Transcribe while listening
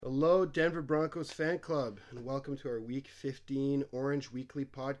Hello, Denver Broncos fan club, and welcome to our Week 15 Orange Weekly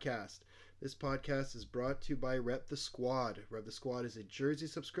podcast. This podcast is brought to you by Rep the Squad. Rep the Squad is a jersey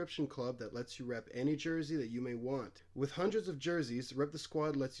subscription club that lets you rep any jersey that you may want. With hundreds of jerseys, Rep the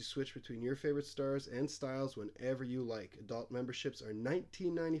Squad lets you switch between your favorite stars and styles whenever you like. Adult memberships are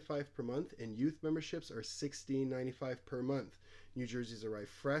 $19.95 per month, and youth memberships are $16.95 per month. New jerseys arrive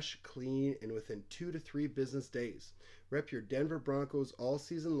fresh, clean, and within 2 to 3 business days. Rep your Denver Broncos all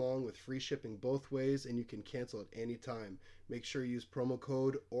season long with free shipping both ways, and you can cancel at any time. Make sure you use promo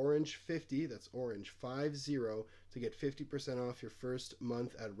code ORANGE50, that's ORANGE50, to get 50% off your first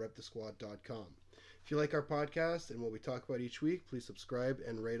month at repthesquad.com. If you like our podcast and what we talk about each week, please subscribe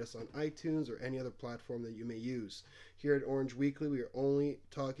and rate us on iTunes or any other platform that you may use. Here at Orange Weekly, we are only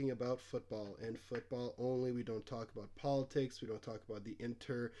talking about football, and football only. We don't talk about politics. We don't talk about the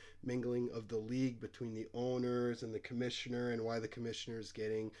intermingling of the league between the owners and the commissioner, and why the commissioner is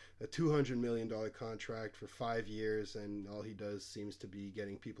getting a $200 million contract for 5 years, and all he does seems to be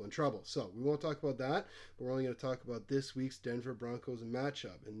getting people in trouble. So we won't talk about that, but we're only going to talk about this week's Denver Broncos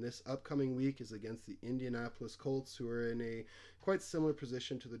matchup. And this upcoming week is against the Indianapolis Colts, who are in a quite similar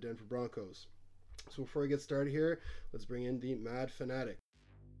position to the Denver Broncos. So before I get started here, let's bring in the Mad Fanatic.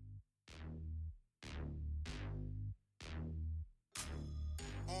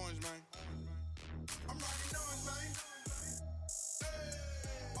 Orange, man. I'm rocking orange, man. Hey,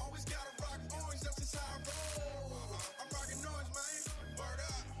 always gotta rock orange, that's just how I roll. I'm rocking orange, man. Word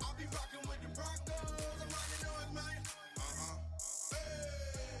up, I'll be rocking with the Broncos. I'm rocking orange, man.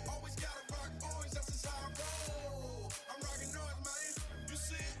 Hey, always gotta rock orange, that's just how I roll. I'm rocking orange, man. You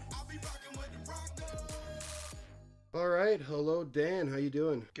see it, I'll be rocking with the Broncos. All right, hello Dan, how you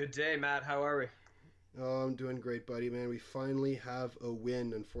doing? Good day, Matt. How are we? Oh, I'm doing great, buddy, man. We finally have a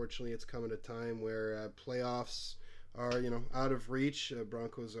win. Unfortunately, it's come at a time where playoffs are, out of reach.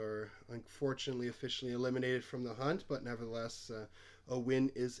 Broncos are unfortunately officially eliminated from the hunt, but nevertheless, a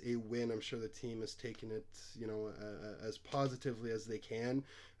win is a win. I'm sure the team has taken it, as positively as they can.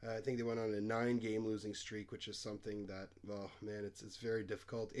 I think they went on a 9-game losing streak, which is something that, oh man, it's very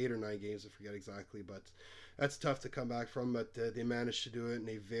difficult. 8 or 9 games, I forget exactly, but that's tough to come back from. But they managed to do it in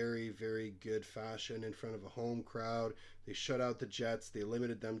a very, very good fashion in front of a home crowd. They shut out the Jets. They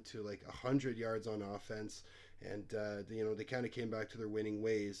limited them to like 100 yards on offense. And, they kind of came back to their winning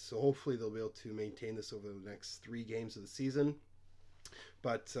ways. So hopefully they'll be able to maintain this over the next 3 games of the season.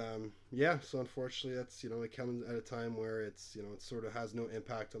 But, so unfortunately that's, it comes at a time where it's, it sort of has no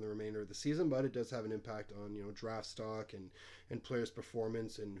impact on the remainder of the season, but it does have an impact on, draft stock and players'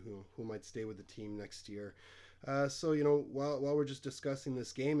 performance and who might stay with the team next year. While we're just discussing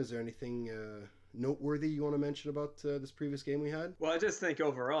this game, is there anything noteworthy you want to mention about this previous game we had? Well, I just think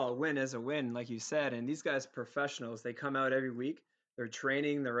overall, a win is a win, like you said. And these guys are professionals. They come out every week. They're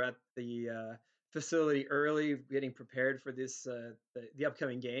training. They're at the facility early, getting prepared for this the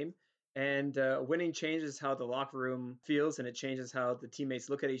upcoming game. And winning changes how the locker room feels, and it changes how the teammates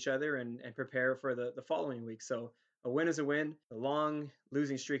look at each other and prepare for the following week. So a win is a win. The long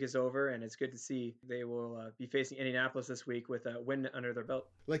losing streak is over, and it's good to see they will be facing Indianapolis this week with a win under their belt.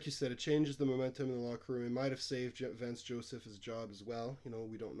 Like you said, it changes the momentum in the locker room. It might have saved Vance Joseph's job as well.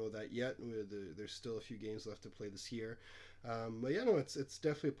 We don't know that yet. There's still a few games left to play this year. It's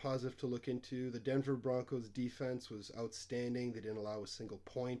definitely a positive to look into. The Denver Broncos defense was outstanding. They didn't allow a single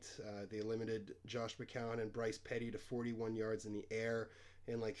point. They limited Josh McCown and Bryce Petty to 41 yards in the air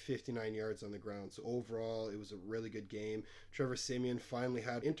and like 59 yards on the ground. So overall, it was a really good game. Trevor Siemian finally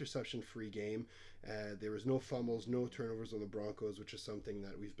had an interception-free game. There was no fumbles, no turnovers on the Broncos, which is something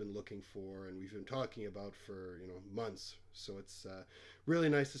that we've been looking for and we've been talking about for months. So it's really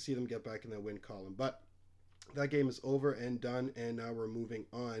nice to see them get back in that win column. But that game is over and done, and now we're moving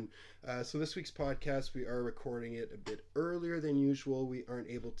on. So this week's podcast, we are recording it a bit earlier than usual. We aren't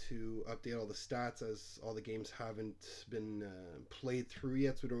able to update all the stats as all the games haven't been played through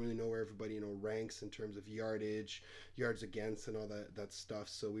yet, so we don't really know where everybody ranks in terms of yardage, yards against, and all that stuff.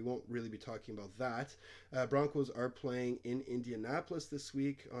 So we won't really be talking about that. Broncos are playing in Indianapolis this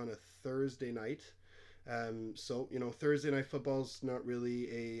week on a Thursday night. Thursday night football's not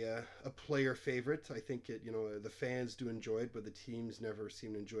really a player favorite. I think the fans do enjoy it, but the teams never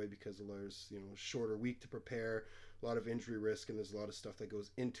seem to enjoy it because there's a shorter week to prepare, a lot of injury risk, and there's a lot of stuff that goes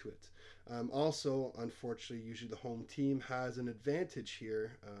into it. Also, unfortunately, usually the home team has an advantage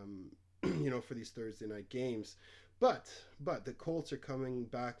here, for these Thursday night games. But the Colts are coming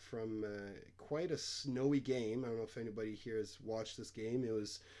back from quite a snowy game. I don't know if anybody here has watched this game. It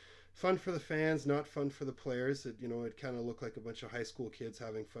was fun for the fans, not fun for the players. It kind of looked like a bunch of high school kids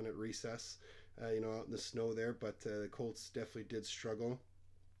having fun at recess, out in the snow there. But the Colts definitely did struggle.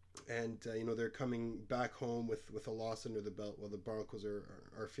 And they're coming back home with a loss under the belt, while the Broncos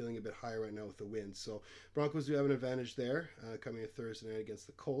are feeling a bit higher right now with the win. So Broncos do have an advantage there, coming a Thursday night against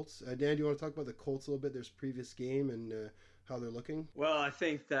the Colts. Dan, do you want to talk about the Colts a little bit? There's previous game and how they're looking. Well, I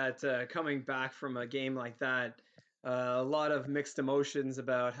think that coming back from a game like that, a lot of mixed emotions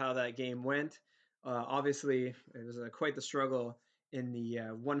about how that game went. Obviously, it was quite the struggle in the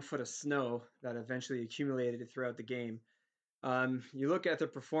 1 foot of snow that eventually accumulated throughout the game. You look at the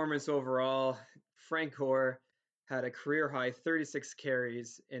performance overall, Frank Gore had a career high 36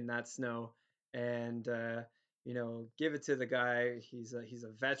 carries in that snow. And, give it to the guy. He's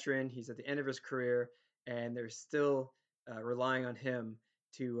a veteran. He's at the end of his career, and they're still relying on him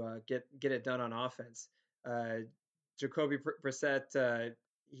to get it done on offense. Uh, Jacoby Brissett,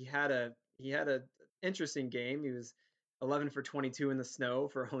 he had a interesting game. He was 11 for 22 in the snow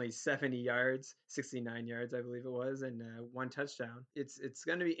for only 70 yards, 69 yards, I believe it was, and one touchdown. It's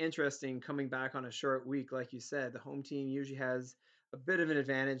going to be interesting coming back on a short week. Like you said, the home team usually has a bit of an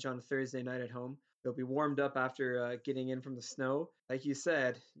advantage on a Thursday night at home. They'll be warmed up after getting in from the snow. Like you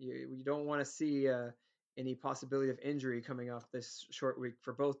said, you don't want to see any possibility of injury coming off this short week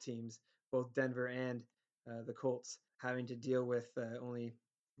for both teams, both Denver and the Colts, having to deal with only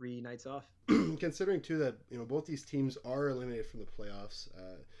 3 nights off. Considering too that both these teams are eliminated from the playoffs,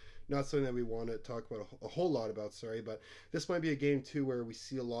 not something that we want to talk about a whole lot about, but this might be a game too where we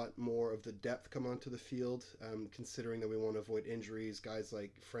see a lot more of the depth come onto the field, considering that we want to avoid injuries. Guys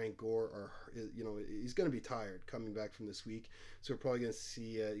like Frank Gore are, he's going to be tired coming back from this week, so we're probably going to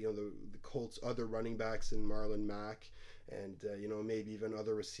see the Colts other running backs in Marlon Mack and maybe even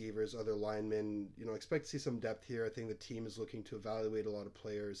other receivers, other linemen. Expect to see some depth here. I think the team is looking to evaluate a lot of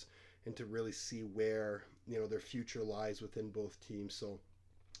players and to really see where their future lies within both teams. So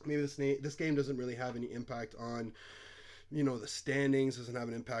maybe this game doesn't really have any impact on the standings, doesn't have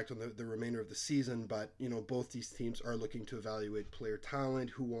an impact on the remainder of the season, but both these teams are looking to evaluate player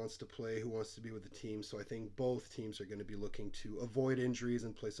talent, who wants to play, who wants to be with the team. So I think both teams are going to be looking to avoid injuries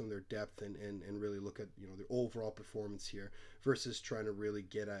and play some of their depth and really look at their overall performance here versus trying to really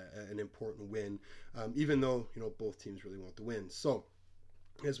get an important win, even though both teams really want the win. So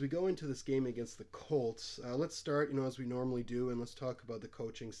as we go into this game against the Colts, let's start, as we normally do, and let's talk about the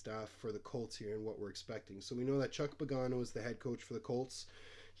coaching staff for the Colts here and what we're expecting. So we know that Chuck Pagano is the head coach for the Colts.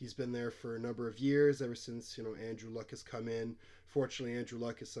 He's been there for a number of years, ever since, Andrew Luck has come in. Fortunately, Andrew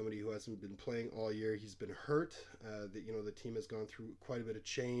Luck is somebody who hasn't been playing all year. He's been hurt. The team has gone through quite a bit of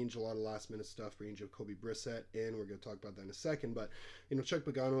change, a lot of last-minute stuff, bringing Jacoby Brissett in. We're going to talk about that in a second. But, Chuck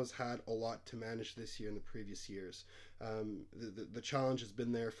Pagano has had a lot to manage this year and the previous years. The challenge has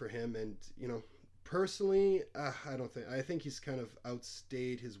been there for him, and, personally, I think he's kind of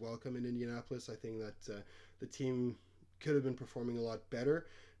outstayed his welcome in Indianapolis. I think that the team could have been performing a lot better.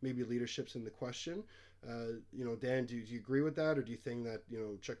 Maybe leadership's in the question. Dan, do you agree with that, or do you think that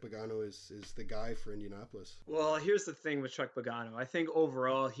Chuck Pagano is the guy for Indianapolis? Well, here's the thing with Chuck Pagano. I think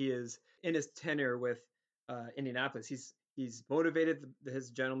overall he is in his tenure with Indianapolis. He's motivated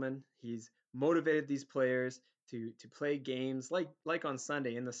his gentlemen. He's motivated these players to play games like on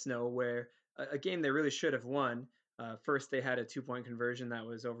Sunday in the snow, where a game they really should have won. First, they had a 2-point conversion that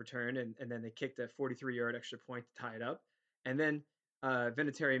was overturned, and then they kicked a 43-yard extra point to tie it up. And then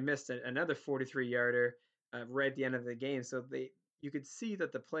Vinatieri missed another 43-yarder right at the end of the game. So you could see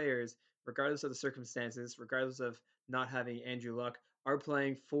that the players, regardless of the circumstances, regardless of not having Andrew Luck, are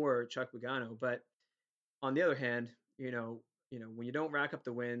playing for Chuck Pagano. But on the other hand, when you don't rack up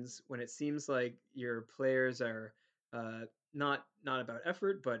the wins, when it seems like your players are not about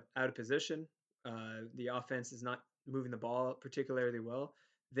effort, but out of position, the offense is not moving the ball particularly well,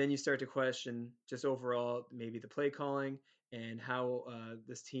 then you start to question just overall maybe the play calling and how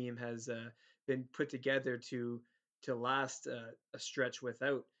this team has been put together to last a stretch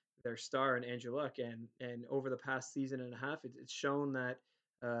without their star and Andrew Luck. And over the past season and a half, it's shown that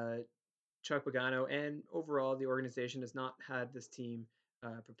Chuck Pagano and overall the organization has not had this team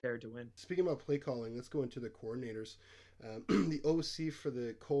prepared to win. Speaking about play calling, let's go into the coordinators. The OC for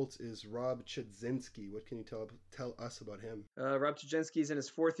the Colts is Rob Chudzinski. What can you tell us about him? Rob Chudzinski is in his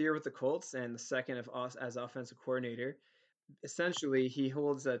 4th year with the Colts and the second as offensive coordinator. Essentially, he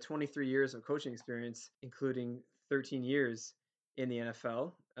holds 23 years of coaching experience, including 13 years in the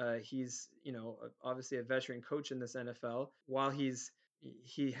NFL. He's, obviously a veteran coach in this NFL. While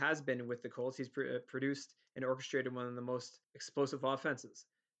he has been with the Colts, he's produced and orchestrated one of the most explosive offenses.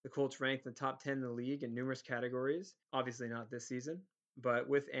 The Colts ranked in the top 10 in the league in numerous categories. Obviously not this season, but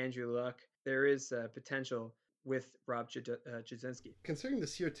with Andrew Luck, there is potential with Rob Jasinski. Considering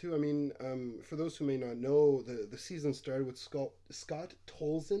this year too, I mean, for those who may not know, the season started with Scott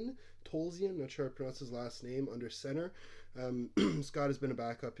Tolzien, not sure how to pronounce his last name, under center. Scott has been a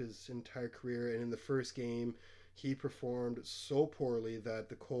backup his entire career, and in the first game, he performed so poorly that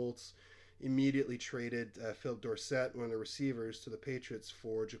the Colts immediately traded Philip Dorsett, one of the receivers, to the Patriots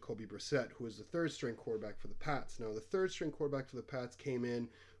for Jacoby Brissett, who was the third string quarterback for the Pats. Now, the third string quarterback for the Pats came in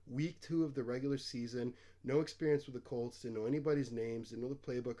week 2 of the regular season, no experience with the Colts, didn't know anybody's names, didn't know the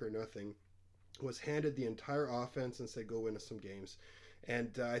playbook or nothing, was handed the entire offense and said, go win us some games.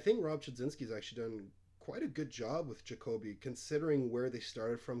 And I think Rob Chudzinski's actually done quite a good job with Jacoby, considering where they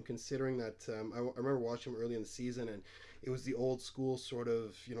started from, considering that I remember watching him early in the season, and it was the old school sort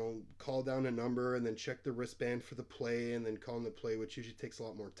of, call down a number and then check the wristband for the play and then call in the play, which usually takes a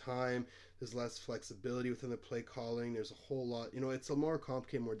lot more time. There's less flexibility within the play calling. There's a whole lot, it's a more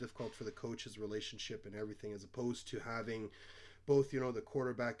complicated, more difficult for the coach's relationship and everything, as opposed to having both, the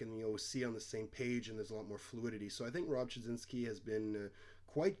quarterback and the OC on the same page, and there's a lot more fluidity. So I think Rob Chudzinski has been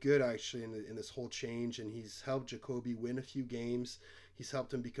quite good actually in this whole change, and he's helped Jacoby win a few games. He's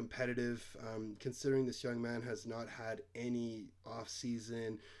helped him be competitive, considering this young man has not had any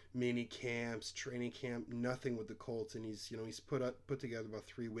off-season mini camps, training camp, nothing with the Colts, and he's put together about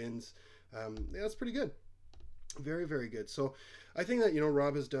 3 wins. That's pretty good. Very, very good. So I think that,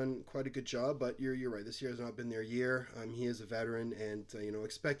 Rob has done quite a good job, but you're right. This year has not been their year. He is a veteran, and,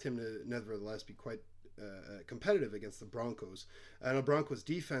 expect him to nevertheless be quite competitive against the Broncos. And the Broncos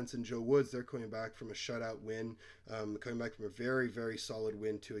defense and Joe Woods, they're coming back from a shutout win, coming back from a very, very solid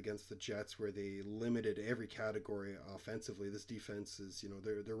win too against the Jets, where they limited every category offensively. This defense is,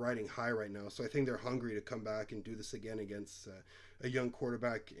 they're riding high right now. So I think they're hungry to come back and do this again against a young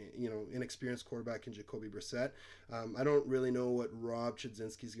quarterback, inexperienced quarterback in Jacoby Brissett. I don't really know what Rob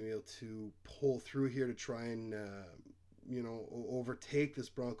Chudzinski is going to be able to pull through here to try and overtake this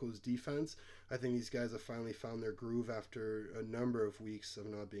Broncos defense. I think these guys have finally found their groove after a number of weeks of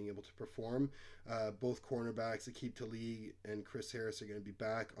not being able to perform. Both cornerbacks, Aqib Talib and Chris Harris, are going to be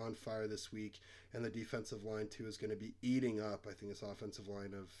back on fire this week, and the defensive line too is going to be eating up, I think, this offensive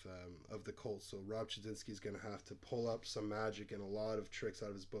line of the Colts. So Rob Chudzinski is going to have to pull up some magic and a lot of tricks out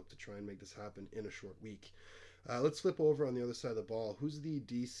of his book to try and make this happen in a short week. Let's flip over on the other side of the ball. Who's the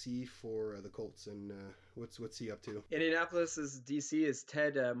DC for the Colts, and what's he up to? Indianapolis's DC is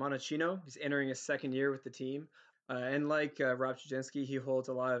Ted Monachino. He's entering his second year with the team. And like Rob Chudzinski, he holds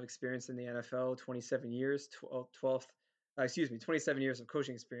a lot of experience in the NFL, 27 years, 27 years of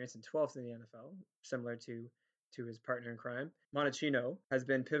coaching experience and 12th in the NFL, similar to his partner in crime. Monachino has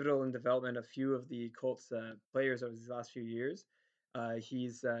been pivotal in development of a few of the Colts players over these last few years.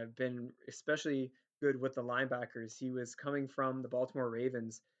 He's been especially good with the linebackers. He was coming from the Baltimore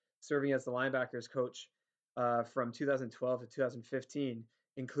Ravens, serving as the linebackers coach from 2012 to 2015,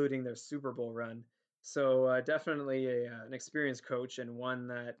 including their Super Bowl run. So definitely an experienced coach, and one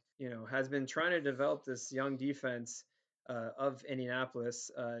that has been trying to develop this young defense of Indianapolis.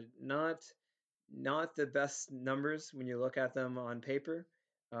 Not the best numbers when you look at them on paper.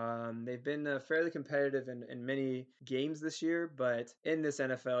 They've been fairly competitive in many games this year, but in this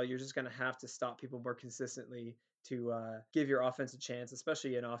NFL, you're just going to have to stop people more consistently to give your offense a chance,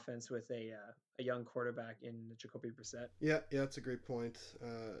 especially an offense with a young quarterback in Jacoby Brissett. Yeah, that's a great point.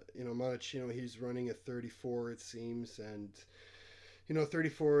 Monachino, he's running a 34, it seems, and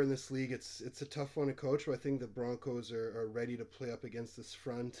 34 in this league, it's a tough one to coach, but I think the Broncos are ready to play up against this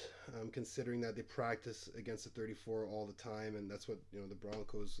front, considering that they practice against the 34 all the time, and that's what, the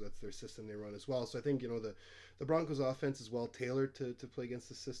Broncos, that's their system they run as well. So I think, the Broncos offense is well tailored to play against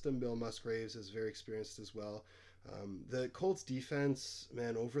the system. Bill Musgraves is very experienced as well. The Colts defense,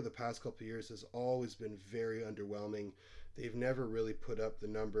 man, over the past couple of years has always been very underwhelming. They've never really put up the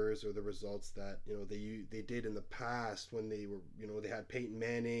numbers or the results that they did in the past when they were they had Peyton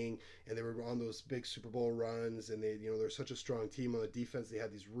Manning and they were on those big Super Bowl runs, and they're such a strong team on the defense. They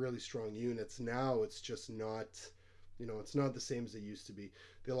had these really strong units. Now it's just not it's not the same as it used to be.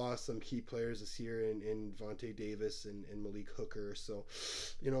 They lost some key players this year in Vontae Davis and Malik Hooker. So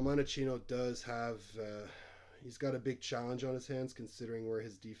Monachino does have he's got a big challenge on his hands, considering where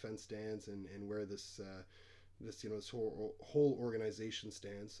his defense stands and where this whole organization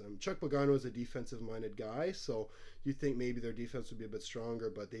stands. Chuck Pagano is a defensive-minded guy, so you'd think maybe their defense would be a bit stronger,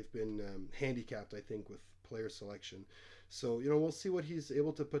 but they've been handicapped, I think, with player selection. So, we'll see what he's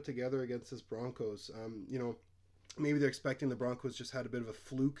able to put together against his Broncos. Maybe they're expecting the Broncos just had a bit of a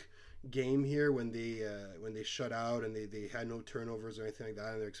fluke game here when they shut out and they had no turnovers or anything like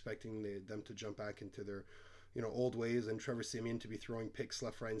that, and they're expecting them to jump back into their old ways and Trevor Siemian to be throwing picks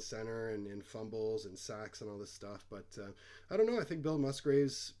left, right, and center and fumbles and sacks and all this stuff. But I don't know. I think Bill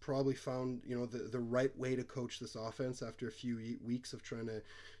Musgraves probably found, the right way to coach this offense after a few weeks of trying to,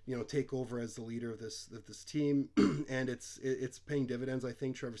 take over as the leader of this team. And it's paying dividends. I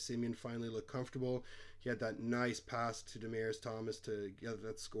think Trevor Siemian finally looked comfortable. He had that nice pass to Demaryius Thomas to get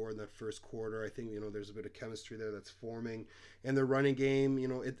that score in that first quarter. I think, there's a bit of chemistry there that's forming. And the running game,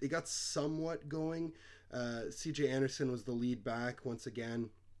 it got somewhat going. CJ Anderson was the lead back once again.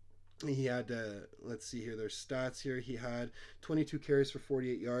 He had, let's see here, their stats here. He had 22 carries for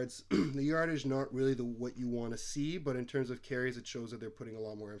 48 yards. The yardage not really what you want to see, but in terms of carries, it shows that they're putting a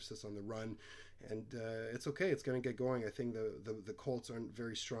lot more emphasis on the run. And it's okay. It's going to get going. I think the Colts aren't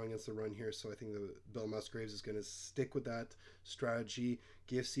very strong against the run here, so I think Bill Musgraves is going to stick with that strategy,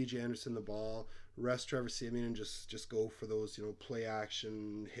 give C.J. Anderson the ball, rest Trevor Siemian, and just go for those play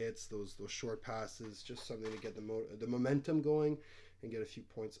action hits, those short passes, just something to get the momentum going and get a few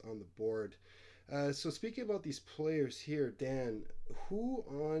points on the board. So speaking about these players here, Dan, who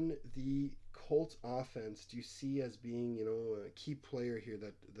on the Colts offense do you see as being, a key player here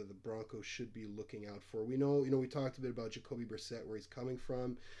that the Broncos should be looking out for? We know, we talked a bit about Jacoby Brissett, where he's coming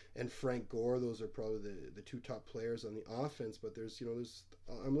from, and Frank Gore. Those are probably the two top players on the offense. But there's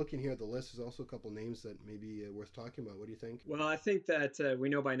I'm looking here at the list. There's also a couple names that may be worth talking about. What do you think? Well, I think that we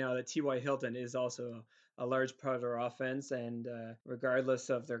know by now that T.Y. Hilton is also a large part of their offense, and regardless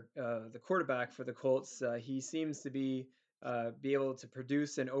of the quarterback for the Colts, he seems to be able to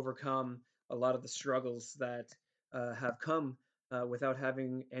produce and overcome a lot of the struggles that have come without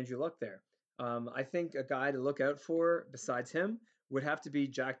having Andrew Luck there. I think a guy to look out for besides him would have to be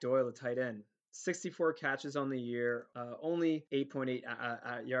Jack Doyle, the tight end. 64 catches on the year, only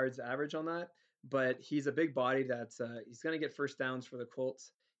 8.8 yards average on that. But he's a big body that's he's going to get first downs for the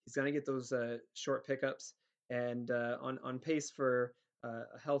Colts. He's going to get those short pickups and on pace for a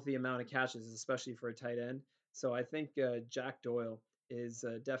healthy amount of catches, especially for a tight end. So I think Jack Doyle is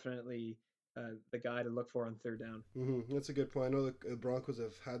definitely the guy to look for on third down. Mm-hmm. That's a good point. I know the Broncos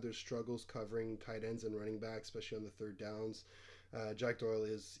have had their struggles covering tight ends and running backs, especially on the third downs. Jack Doyle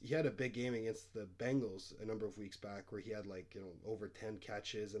he had a big game against the Bengals a number of weeks back where he had over 10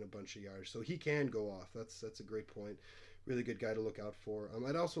 catches and a bunch of yards. So he can go off. That's a great point. Really good guy to look out for.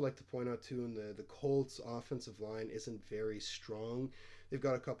 I'd also like to point out too, the Colts offensive line isn't very strong. They've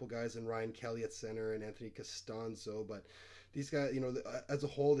got a couple guys in Ryan Kelly at center and Anthony Costanzo, but these guys, as a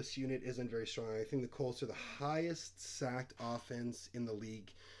whole, this unit isn't very strong. I think the Colts are the highest sacked offense in the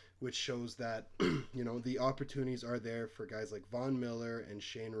league, which shows that, the opportunities are there for guys like Von Miller and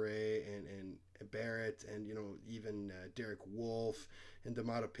Shane Ray and Barrett and, even Derek Wolfe and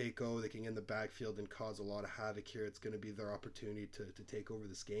D'Amato Peco. They can get in the backfield and cause a lot of havoc here. It's going to be their opportunity to take over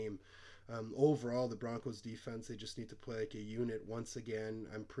this game. Overall, the Broncos defense, they just need to play like a unit once again.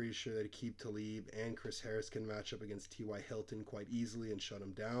 I'm pretty sure that Aqib Talib and Chris Harris can match up against T.Y. Hilton quite easily and shut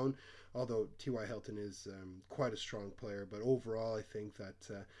him down, although T.Y. Hilton is quite a strong player. But overall, I think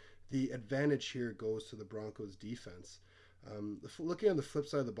that the advantage here goes to the Broncos defense. Looking on the flip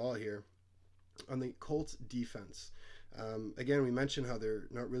side of the ball here, on the Colts defense, again, we mentioned how they're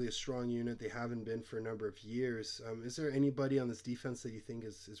not really a strong unit. They haven't been for a number of years. Is there anybody on this defense that you think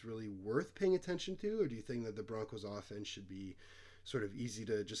is really worth paying attention to? Or do you think that the Broncos offense should be sort of easy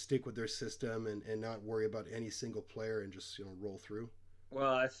to just stick with their system and not worry about any single player and just roll through?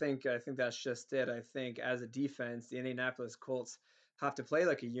 Well, I think that's just it. I think as a defense, the Indianapolis Colts have to play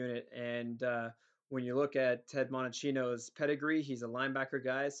like a unit. And when you look at Ted Monachino's pedigree, he's a linebacker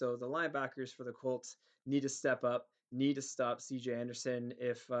guy. So the linebackers for the Colts need to step up, need to stop C.J. Anderson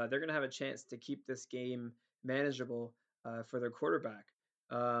if they're going to have a chance to keep this game manageable for their quarterback.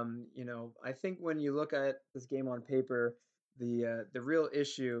 I think when you look at this game on paper, the real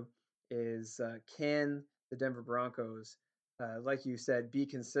issue is can the Denver Broncos, like you said, be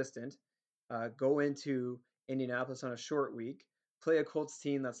consistent, go into Indianapolis on a short week, play a Colts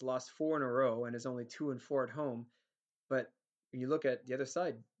team that's lost 4 in a row and is only 2-4 at home. But when you look at the other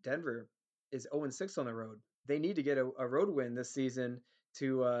side, Denver is 0-6 on the road. They need to get a road win this season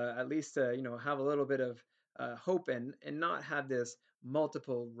to at least have a little bit of hope and not have this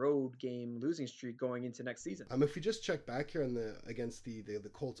multiple road game losing streak going into next season. If we just check back here against the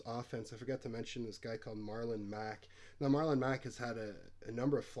Colts offense, I forgot to mention this guy called Marlon Mack. Now, Marlon Mack has had a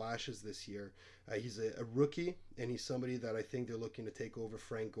number of flashes this year. He's a rookie, and he's somebody that I think they're looking to take over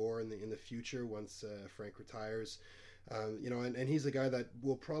Frank Gore in the future once Frank retires. And he's a guy that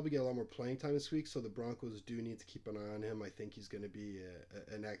will probably get a lot more playing time this week, so the Broncos do need to keep an eye on him. I think he's going to be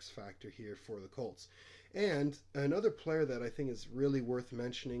an X factor here for the Colts. And another player that I think is really worth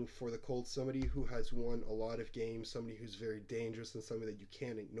mentioning for the Colts, somebody who has won a lot of games, somebody who's very dangerous and somebody that you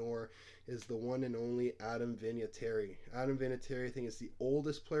can't ignore, is the one and only Adam Vinatieri. Adam Vinatieri, I think, is the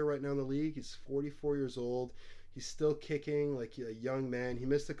oldest player right now in the league. He's 44 years old. He's still kicking like a young man. He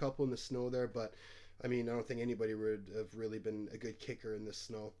missed a couple in the snow there, but I mean, I don't think anybody would have really been a good kicker in the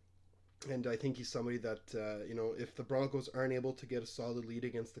snow. And I think he's somebody that, if the Broncos aren't able to get a solid lead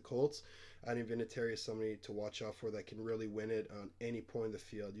against the Colts, Adam Vinatieri is somebody to watch out for that can really win it on any point in the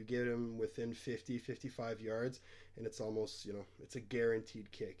field. You get him within 50, 55 yards, and it's almost, it's a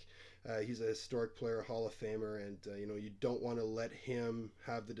guaranteed kick. He's a historic player, Hall of Famer, and, you don't want to let him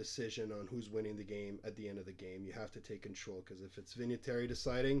have the decision on who's winning the game at the end of the game. You have to take control, because if it's Vinatieri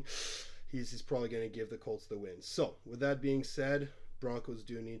deciding, he's probably going to give the Colts the win. So, with that being said, Broncos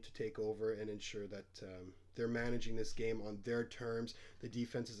do need to take over and ensure that they're managing this game on their terms. The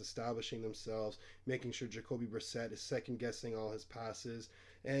defense is establishing themselves, making sure Jacoby Brissett is second-guessing all his passes.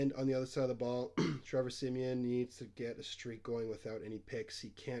 And on the other side of the ball, Trevor Siemian needs to get a streak going without any picks. He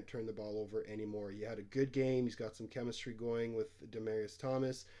can't turn the ball over anymore. He had a good game. He's got some chemistry going with Demaryius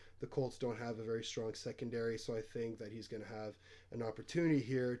Thomas. The Colts don't have a very strong secondary, so I think that he's going to have an opportunity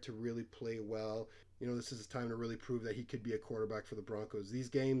here to really play well. This is his time to really prove that he could be a quarterback for the Broncos. These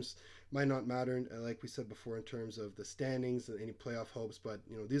games might not matter, like we said before, in terms of the standings and any playoff hopes, but,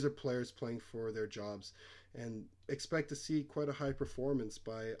 these are players playing for their jobs, and expect to see quite a high performance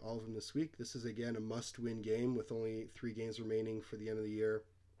by all of them this week. This is, again, a must-win game with only 3 games remaining for the end of the year.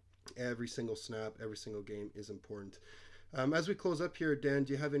 Every single snap, every single game is important. As we close up here, Dan,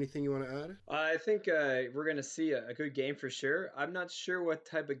 do you have anything you want to add? I think we're going to see a good game for sure. I'm not sure what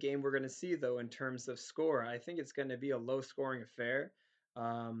type of game we're going to see, though, in terms of score. I think it's going to be a low-scoring affair.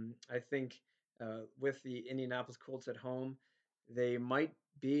 I think with the Indianapolis Colts at home, they might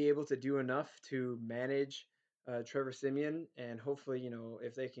be able to do enough to manage Trevor Siemian, and hopefully,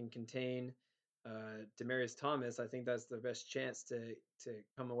 if they can contain Demaryius Thomas, I think that's the best chance to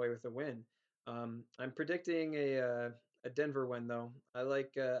come away with a win. I'm predicting a Denver win, though. I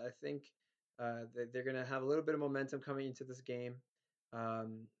think that they're going to have a little bit of momentum coming into this game.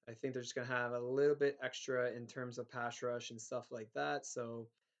 I think they're just going to have a little bit extra in terms of pass rush and stuff like that. So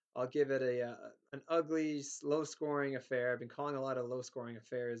I'll give it an ugly, low-scoring affair. I've been calling a lot of low-scoring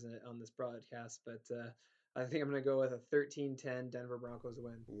affairs on this broadcast, but I think I'm going to go with a 13-10 Denver Broncos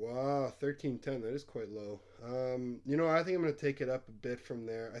win. Wow, 13-10. That is quite low. I think I'm going to take it up a bit from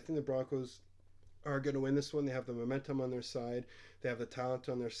there. I think the Broncos are going to win this one. They have the momentum on their side. They have the talent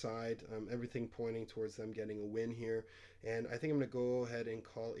on their side. Everything pointing towards them getting a win here. And I think I'm going to go ahead and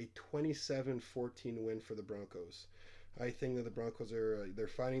call a 27-14 win for the Broncos. I think that the Broncos they're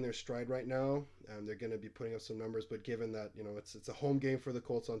finding their stride right now. They're going to be putting up some numbers, but given that it's a home game for the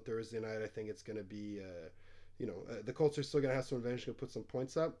Colts on Thursday night, I think it's going to be the Colts are still going to have some advantage to put some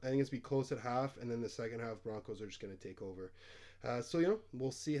points up. I think it's going to be close at half, and then the second half, Broncos are just going to take over. So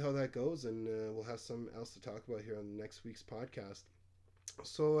we'll see how that goes, and we'll have something else to talk about here on next week's podcast.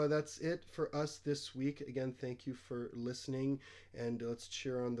 So that's it for us this week. Again, thank you for listening, and let's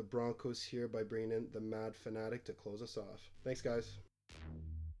cheer on the Broncos here by bringing in the Mad Fanatic to close us off. Thanks, guys.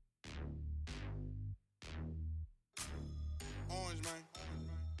 Orange, man.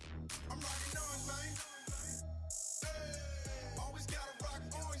 I'm rocking orange, man.